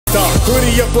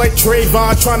Hoodie up like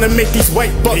Trayvon, trying to make these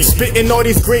white bucks. Spitting all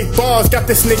these great bars, got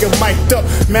this nigga mic'd up.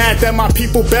 Mad that my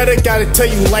people better, gotta tell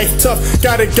you life tough.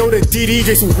 Gotta go to DD,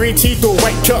 drink some green tea, through a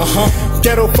white cup.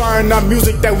 Ghetto firing out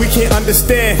music that we can't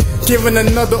understand, giving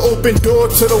another open door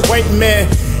to the white man.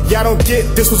 Y'all don't get,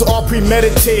 this was all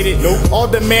premeditated. Nope. All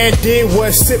the man did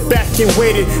was sit back and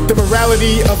waited. The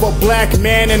morality of a black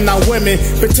man and our women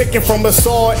been taken from us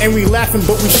all, and we laughing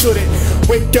but we shouldn't.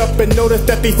 Wake up and notice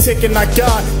that they taking our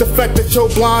God. The fact that you're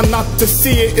blind not to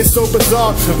see it is so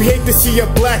bizarre. We hate to see a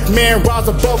black man rise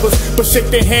above us, but shake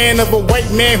the hand of a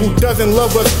white man who doesn't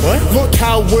love us. What? Look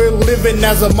how we're living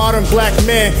as a modern black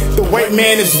man. The white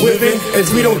man is living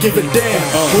as we don't give a damn.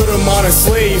 We're the modern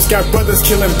slaves, got brothers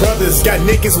killing brothers, got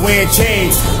niggas wearing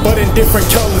chains, but in different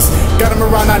colors. Got them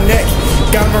around our neck,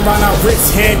 got them around our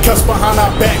wrists, handcuffs behind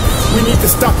our back. We need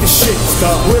to stop this shit.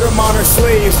 We're the modern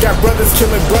slaves, got brothers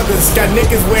killing brothers, got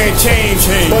niggas wearing chains,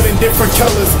 but in different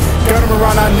colors. Got them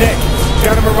around our neck,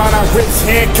 got them around our wrists,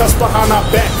 handcuffs behind our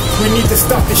back. We need to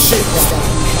stop this shit.